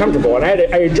him feel uncomfortable, and I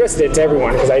addressed it to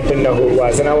everyone because I didn't know who it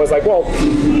was, and I was like, well,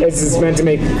 this is meant to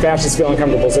make fascists feel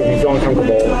uncomfortable, so if you feel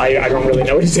uncomfortable, I don't really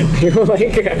know what to tell you.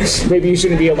 Like, maybe you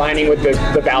shouldn't be aligning with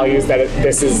the values that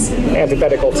this is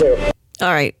antithetical to.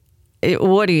 All right.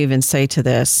 What do you even say to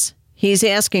this? He's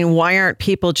asking, why aren't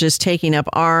people just taking up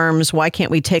arms? Why can't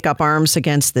we take up arms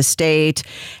against the state?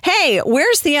 Hey,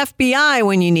 where's the FBI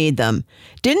when you need them?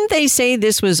 Didn't they say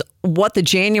this was what the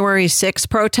January 6th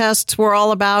protests were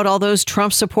all about? All those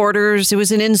Trump supporters. It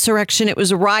was an insurrection. It was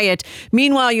a riot.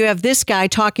 Meanwhile, you have this guy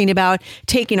talking about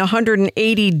taking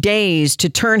 180 days to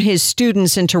turn his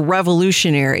students into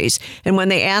revolutionaries. And when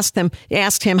they asked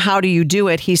him, how do you do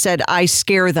it? He said, I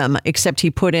scare them, except he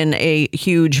put in a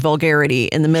huge vulgarity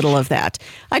in the middle of that.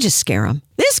 I just scare them.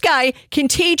 This guy can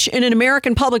teach in an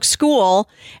American public school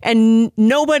and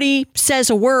nobody says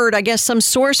a word. I guess some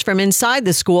source from inside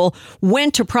the school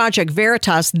went to Project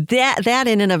Veritas. That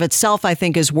in and of itself, I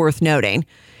think, is worth noting,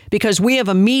 because we have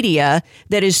a media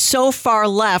that is so far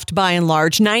left by and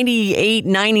large.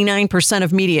 99%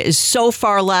 of media is so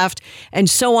far left and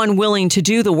so unwilling to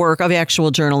do the work of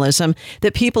actual journalism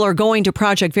that people are going to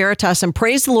Project Veritas, and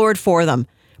praise the Lord for them.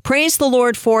 Praise the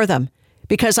Lord for them.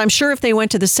 Because I'm sure if they went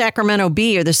to the Sacramento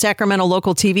Bee or the Sacramento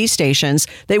local TV stations,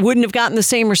 they wouldn't have gotten the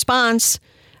same response.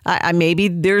 Maybe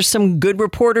there's some good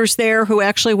reporters there who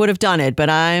actually would have done it, but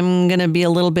I'm going to be a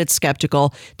little bit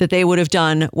skeptical that they would have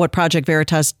done what Project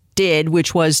Veritas did,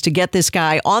 which was to get this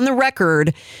guy on the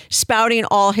record spouting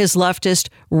all his leftist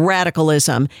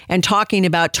radicalism and talking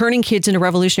about turning kids into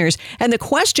revolutionaries. And the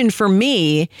question for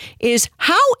me is,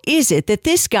 how is it that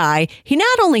this guy, he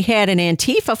not only had an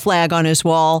Antifa flag on his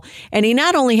wall, and he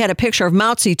not only had a picture of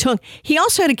Mao Zedong, he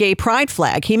also had a gay pride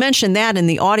flag. He mentioned that in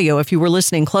the audio if you were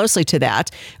listening closely to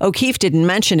that. O'Keefe didn't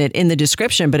mention it in the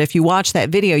description, but if you watch that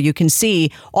video, you can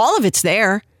see all of it's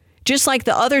there. Just like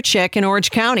the other chick in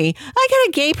Orange County, I got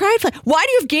a gay pride flag. Why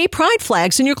do you have gay pride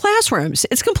flags in your classrooms?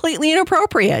 It's completely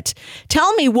inappropriate.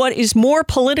 Tell me what is more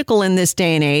political in this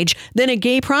day and age than a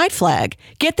gay pride flag.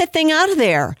 Get that thing out of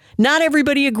there. Not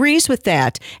everybody agrees with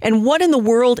that. And what in the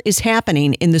world is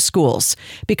happening in the schools?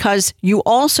 Because you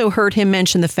also heard him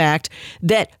mention the fact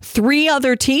that 3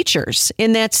 other teachers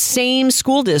in that same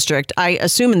school district, I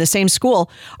assume in the same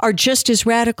school, are just as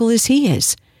radical as he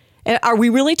is. Are we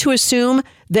really to assume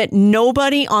that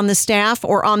nobody on the staff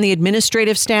or on the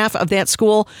administrative staff of that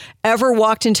school ever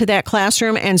walked into that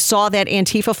classroom and saw that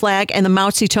Antifa flag and the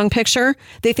Mao Zedong picture?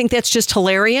 They think that's just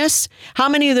hilarious. How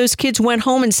many of those kids went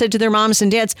home and said to their moms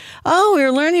and dads, oh, we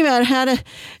were learning about how to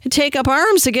take up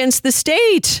arms against the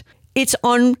state? It's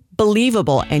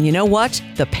unbelievable. And you know what?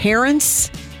 The parents,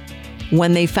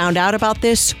 when they found out about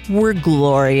this, were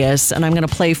glorious. And I'm going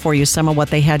to play for you some of what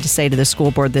they had to say to the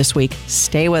school board this week.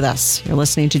 Stay with us. You're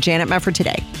listening to Janet Mefford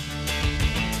Today.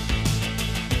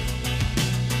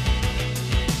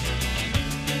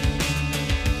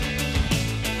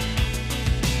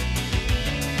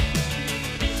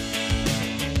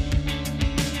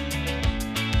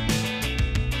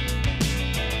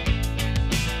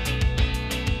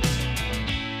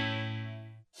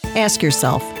 Ask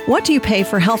yourself, what do you pay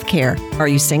for health care? Are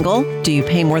you single? Do you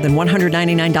pay more than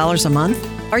 $199 a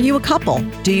month? Are you a couple?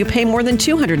 Do you pay more than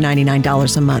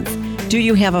 $299 a month? Do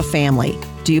you have a family?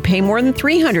 Do you pay more than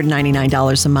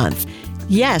 $399 a month?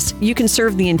 Yes, you can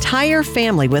serve the entire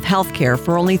family with health care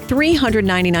for only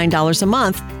 $399 a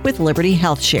month with Liberty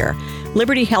Health Share.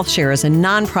 Liberty Health Share is a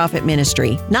nonprofit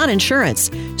ministry, not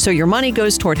insurance, so your money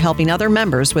goes toward helping other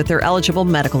members with their eligible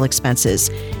medical expenses.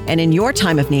 And in your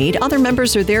time of need, other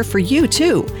members are there for you,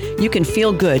 too. You can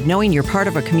feel good knowing you're part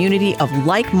of a community of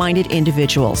like-minded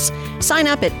individuals. Sign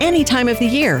up at any time of the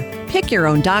year. Pick your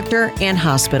own doctor and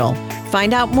hospital.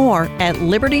 Find out more at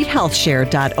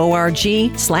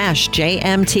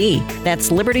libertyhealthshare.org/JMT. That's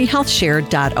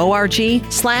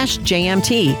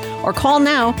libertyhealthshare.org/JMT. Or call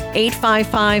now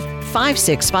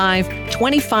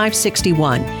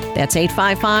 855-565-2561. That's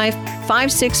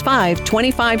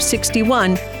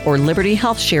 855-565-2561 or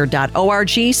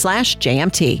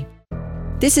libertyhealthshare.org/JMT.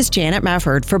 This is Janet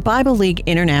Mefford for Bible League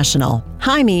International.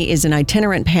 Jaime is an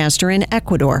itinerant pastor in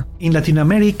Ecuador. In Latin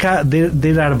America,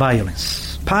 there are violence.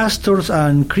 Pastors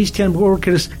and Christian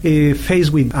workers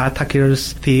faced with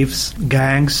attackers, thieves,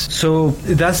 gangs. So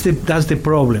that's the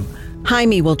problem.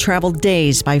 Jaime will travel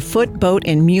days by foot, boat,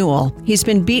 and mule. He's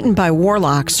been beaten by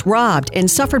warlocks, robbed, and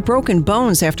suffered broken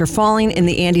bones after falling in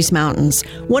the Andes Mountains.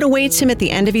 What awaits him at the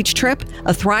end of each trip?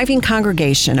 A thriving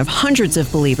congregation of hundreds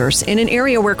of believers in an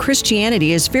area where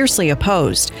Christianity is fiercely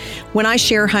opposed. When I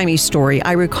share Jaime's story,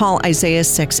 I recall Isaiah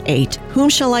 6:8. Whom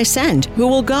shall I send? Who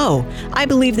will go? I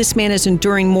believe this man is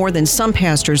enduring more than some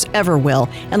pastors ever will.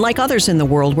 And like others in the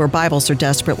world where Bibles are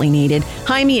desperately needed,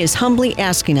 Jaime is humbly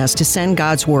asking us to send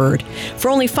God's Word. For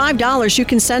only $5, you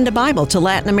can send a Bible to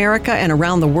Latin America and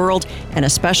around the world, and a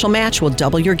special match will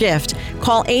double your gift.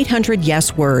 Call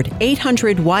 800-YES-WORD,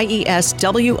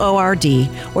 800-YES-WORD,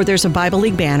 or there's a Bible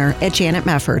League banner at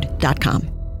janetmefford.com.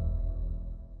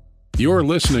 You're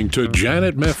listening to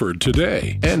Janet Mefford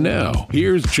today. And now,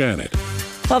 here's Janet.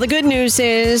 Well, the good news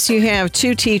is you have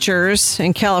two teachers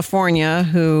in California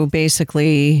who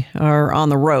basically are on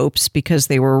the ropes because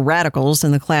they were radicals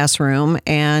in the classroom.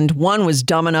 And one was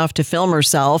dumb enough to film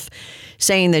herself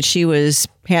saying that she was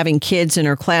having kids in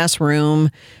her classroom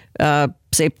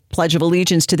say Pledge of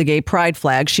Allegiance to the gay pride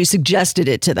flag. She suggested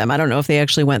it to them. I don't know if they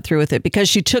actually went through with it because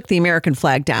she took the American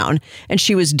flag down and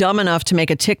she was dumb enough to make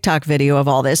a TikTok video of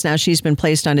all this. Now she's been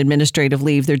placed on administrative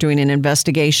leave. They're doing an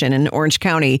investigation in Orange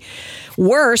County.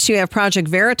 Worse, you have Project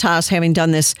Veritas having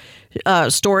done this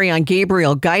story on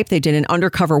Gabriel Geip. They did an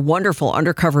wonderful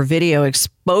undercover video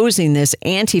exposing this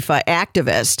Antifa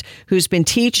activist who's been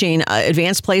teaching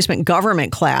advanced placement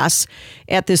government class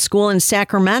at this school in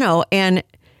Sacramento. And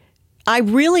I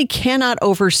really cannot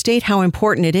overstate how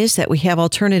important it is that we have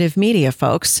alternative media,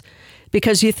 folks,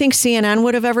 because you think CNN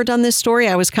would have ever done this story?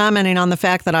 I was commenting on the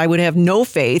fact that I would have no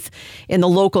faith in the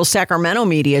local Sacramento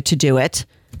media to do it.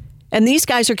 And these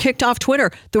guys are kicked off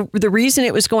Twitter. The reason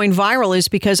it was going viral is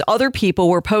because other people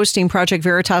were posting Project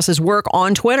Veritas's work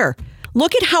on Twitter.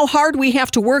 Look at how hard we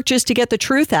have to work just to get the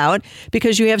truth out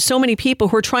because you have so many people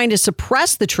who are trying to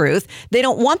suppress the truth. They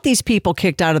don't want these people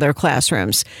kicked out of their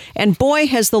classrooms. And boy,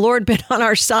 has the Lord been on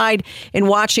our side in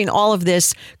watching all of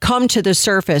this come to the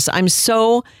surface. I'm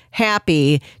so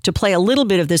happy to play a little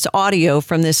bit of this audio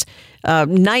from this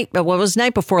night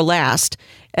before last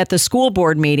at the school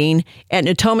board meeting at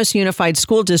Natomas Unified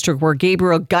School District where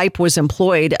Gabriel Geip was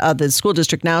employed. The school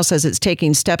district now says it's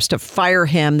taking steps to fire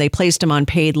him. They placed him on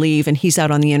paid leave and he's out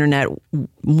on the internet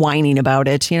whining about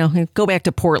it. You know, go back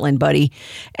to Portland, buddy.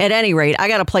 At any rate, I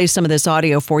got to play some of this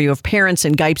audio for you of parents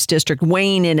in Geip's district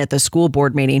weighing in at the school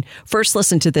board meeting. First,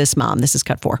 listen to this mom. This is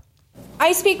cut 4.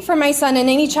 I speak for my son and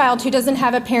any child who doesn't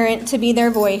have a parent to be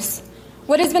their voice.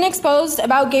 What has been exposed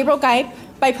about Gabriel Geip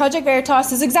by Project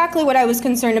Veritas is exactly what I was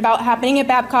concerned about happening at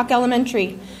Babcock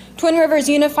Elementary, Twin Rivers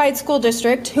Unified School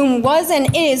District, whom was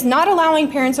and is not allowing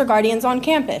parents or guardians on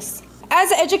campus.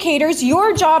 As educators,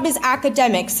 your job is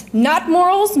academics, not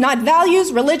morals, not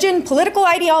values, religion, political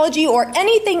ideology, or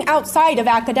anything outside of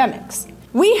academics.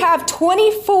 We have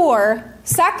 24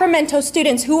 Sacramento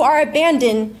students who are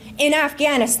abandoned in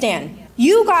Afghanistan.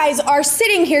 You guys are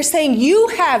sitting here saying you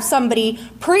have somebody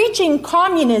preaching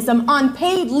communism on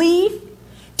paid leave.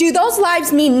 Do those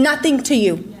lives mean nothing to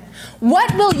you?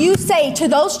 What will you say to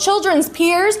those children's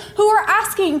peers who are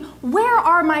asking, where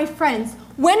are my friends?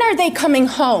 When are they coming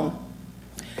home?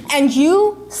 And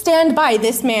you stand by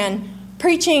this man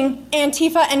preaching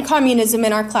Antifa and communism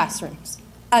in our classrooms.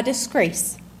 A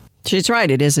disgrace. She's right.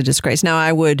 It is a disgrace. Now,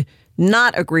 I would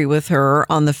not agree with her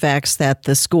on the facts that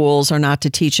the schools are not to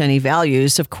teach any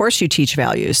values. Of course you teach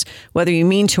values, whether you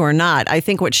mean to or not. I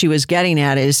think what she was getting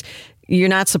at is you're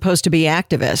not supposed to be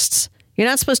activists. You're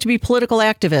not supposed to be political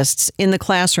activists in the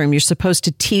classroom. You're supposed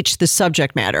to teach the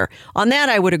subject matter. On that,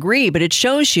 I would agree, but it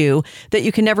shows you that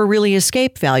you can never really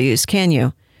escape values, can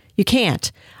you? You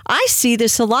can't. I see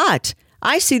this a lot.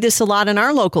 I see this a lot in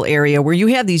our local area where you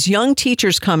have these young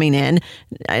teachers coming in.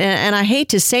 And I hate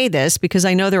to say this because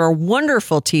I know there are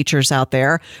wonderful teachers out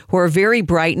there who are very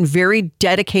bright and very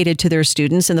dedicated to their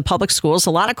students in the public schools.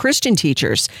 A lot of Christian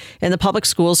teachers in the public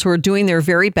schools who are doing their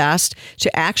very best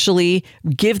to actually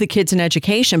give the kids an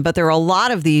education. But there are a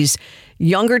lot of these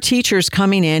younger teachers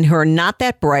coming in who are not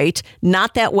that bright,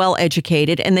 not that well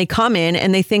educated, and they come in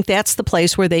and they think that's the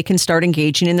place where they can start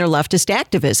engaging in their leftist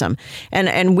activism.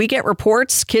 And we get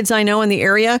reports, kids I know in the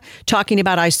area, talking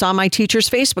about, I saw my teacher's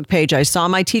Facebook page, I saw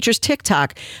my teacher's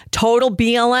TikTok, total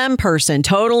BLM person,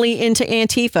 totally into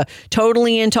Antifa,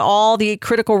 totally into all the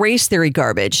critical race theory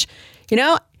garbage. You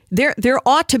know, There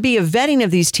ought to be a vetting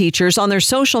of these teachers on their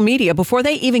social media before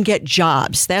they even get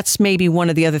jobs. That's maybe one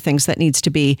of the other things that needs to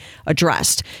be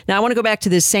addressed. Now, I want to go back to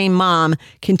this same mom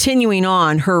continuing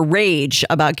on her rage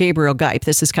about Gabriel Geip.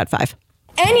 This is Cut 5.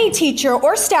 Any teacher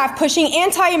or staff pushing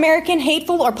anti-American,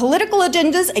 hateful, or political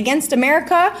agendas against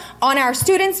America on our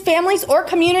students, families, or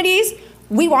communities,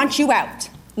 we want you out.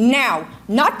 Now.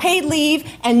 Not paid leave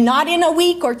and not in a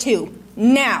week or two.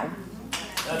 Now.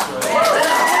 That's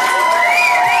right.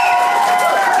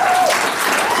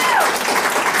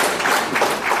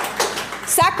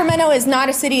 Sacramento is not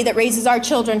a city that raises our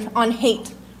children on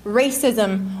hate,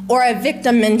 racism, or a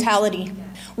victim mentality.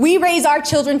 We raise our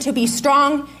children to be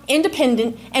strong,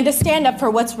 independent, and to stand up for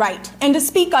what's right, and to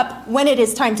speak up when it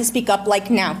is time to speak up, like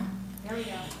now.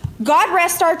 God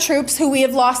rest our troops who we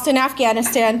have lost in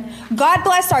Afghanistan. God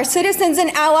bless our citizens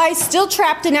and allies still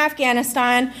trapped in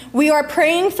Afghanistan. We are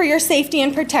praying for your safety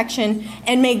and protection,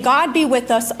 and may God be with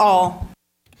us all.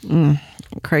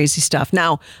 Crazy stuff.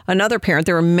 Now, another parent,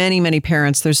 there are many, many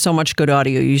parents. There's so much good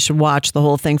audio. You should watch the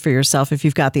whole thing for yourself if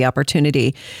you've got the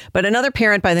opportunity. But another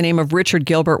parent by the name of Richard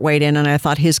Gilbert weighed in, and I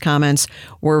thought his comments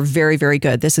were very, very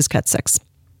good. This is Cut 6.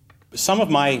 Some of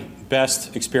my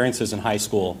best experiences in high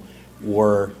school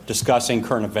were discussing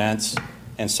current events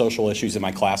and social issues in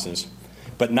my classes.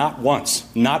 But not once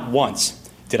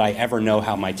did I ever know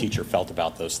how my teacher felt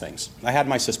about those things. I had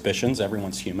my suspicions,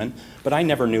 everyone's human, but I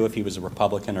never knew if he was a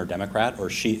Republican or Democrat or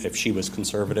if she was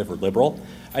conservative or liberal.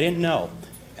 I didn't know.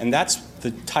 And that's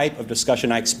the type of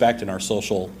discussion I expect in our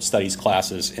social studies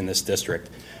classes in this district.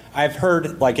 I've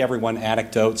heard, like everyone,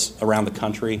 anecdotes around the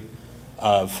country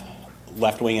of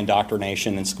left-wing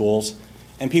indoctrination in schools.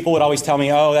 And people would always tell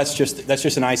me, oh, that's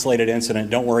just an isolated incident,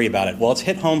 don't worry about it. Well, it's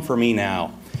hit home for me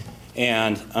now.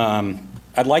 And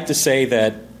I'd like to say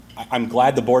that I'm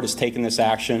glad the board has taken this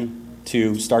action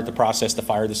to start the process to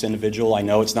fire this individual. I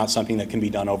know it's not something that can be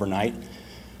done overnight,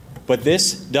 but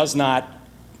this does not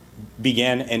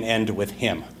begin and end with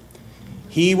him.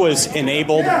 He was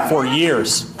enabled for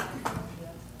years.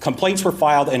 Complaints were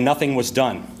filed and nothing was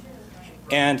done.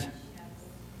 And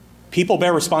people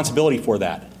bear responsibility for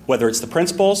that, whether it's the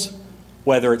principals,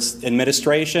 whether it's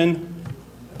administration,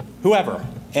 whoever.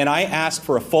 And I ask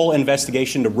for a full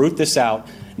investigation to root this out,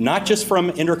 not just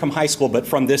from Inderkum High School, but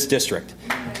from this district.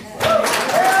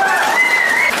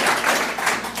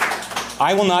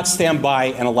 I will not stand by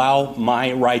and allow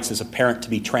my rights as a parent to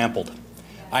be trampled.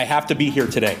 I have to be here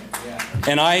today.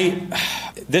 And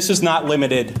this is not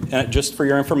limited, just for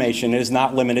your information, it is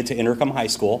not limited to Inderkum High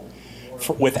School.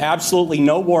 With absolutely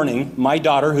no warning, my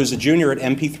daughter, who's a junior at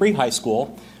MP3 High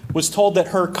School, was told that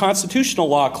her constitutional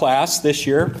law class this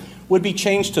year would be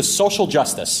changed to social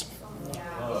justice.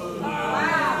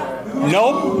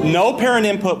 No parent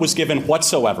input was given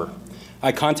whatsoever.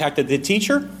 I contacted the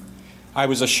teacher. I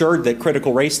was assured that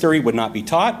critical race theory would not be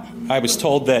taught. I was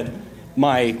told that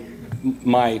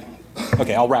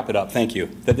okay, I'll wrap it up, thank you,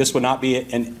 that this would not be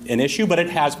an issue, but it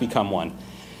has become one.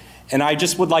 And I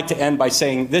just would like to end by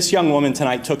saying this young woman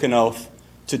tonight took an oath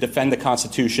to defend the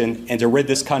Constitution and to rid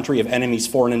this country of enemies,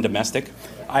 foreign and domestic.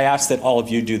 I ask that all of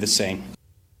you do the same.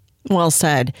 Well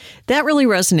said. That really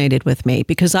resonated with me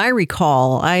because I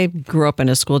recall I grew up in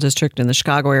a school district in the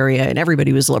Chicago area and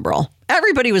everybody was liberal.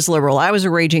 Everybody was liberal. I was a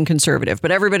raging conservative,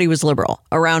 but everybody was liberal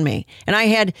around me. And I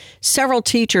had several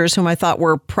teachers whom I thought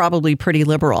were probably pretty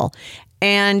liberal.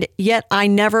 And yet I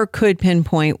never could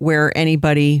pinpoint where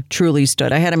anybody truly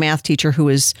stood. I had a math teacher who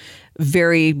was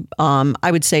very,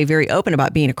 I would say, very open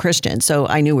about being a Christian. So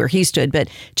I knew where he stood. But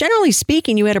generally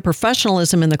speaking, you had a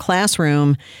professionalism in the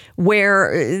classroom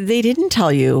where they didn't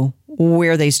tell you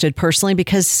where they stood personally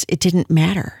because it didn't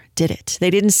matter. did it. They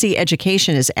didn't see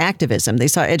education as activism. They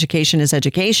saw education as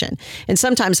education. And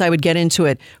sometimes I would get into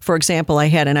it. For example, I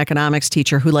had an economics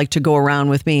teacher who liked to go around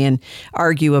with me and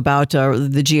argue about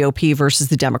the GOP versus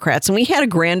the Democrats. And we had a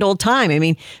grand old time. I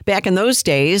mean, back in those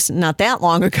days, not that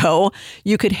long ago,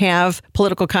 you could have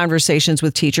political conversations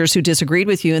with teachers who disagreed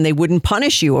with you and they wouldn't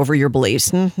punish you over your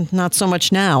beliefs. Not so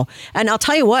much now. And I'll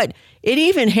tell you what, it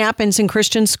even happens in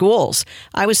Christian schools.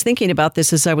 I was thinking about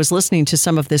this as I was listening to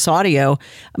some of this audio.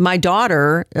 My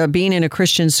daughter, being in a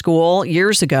Christian school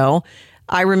years ago,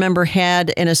 I remember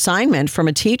had an assignment from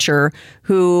a teacher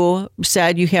who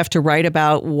said you have to write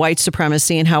about white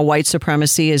supremacy and how white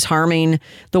supremacy is harming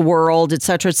the world, et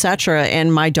cetera, et cetera.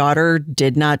 And my daughter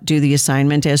did not do the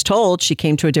assignment as told. She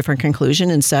came to a different conclusion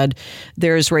and said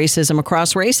there's racism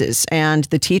across races. And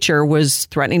the teacher was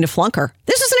threatening to flunk her.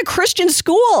 This isn't a Christian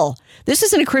school. This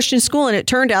isn't a Christian school. And it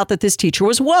turned out that this teacher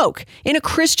was woke in a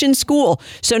Christian school.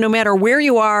 So no matter where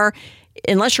you are,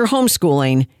 unless you're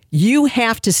homeschooling, you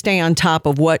have to stay on top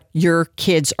of what your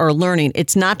kids are learning.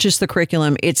 It's not just the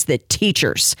curriculum, it's the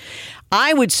teachers.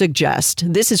 I would suggest,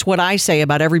 this is what I say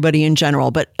about everybody in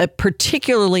general, but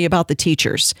particularly about the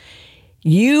teachers.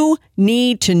 You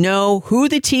need to know who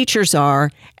the teachers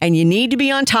are, and you need to be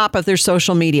on top of their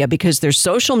social media, because their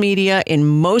social media in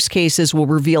most cases will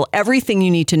reveal everything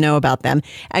you need to know about them.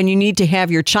 And you need to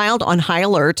have your child on high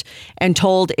alert and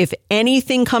told if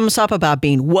anything comes up about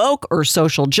being woke or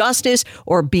social justice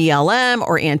or BLM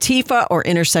or Antifa or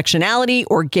intersectionality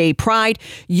or gay pride,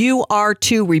 you are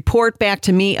to report back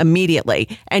to me immediately.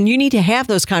 And you need to have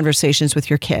those conversations with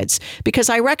your kids, because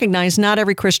I recognize not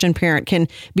every Christian parent can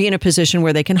be in a position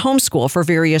where they can homeschool for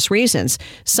various reasons.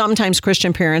 Sometimes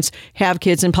Christian parents have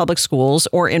kids in public schools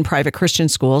or in private Christian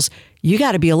schools. You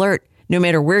got to be alert no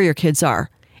matter where your kids are.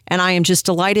 And I am just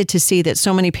delighted to see that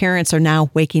so many parents are now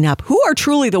waking up, who are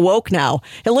truly the woke now.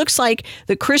 It looks like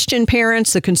the Christian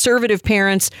parents, the conservative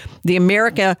parents, the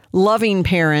America-loving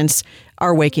parents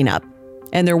are waking up.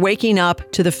 And they're waking up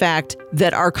to the fact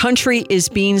that our country is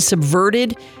being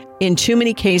subverted in too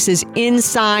many cases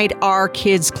inside our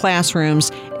kids'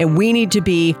 classrooms, and we need to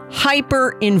be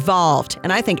hyper involved.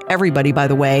 And I think everybody, by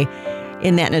the way,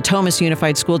 in that Natomas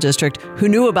Unified School District who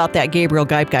knew about that Gabriel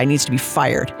Geip guy needs to be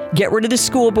fired. Get rid of the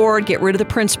school board, get rid of the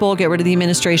principal, get rid of the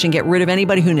administration, get rid of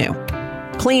anybody who knew.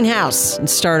 Clean house and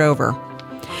start over.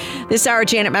 This hour,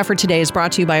 Janet Mefford Today is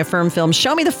brought to you by Affirm Film.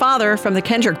 Show Me the Father from the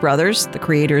Kendrick brothers, the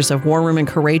creators of War Room and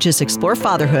Courageous, explore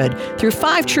fatherhood through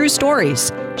 5 true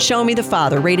stories. Show Me the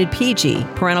Father, rated PG.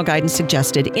 Parental guidance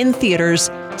suggested. In theaters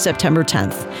September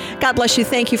 10th. God bless you.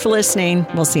 Thank you for listening.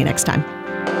 We'll see you next time.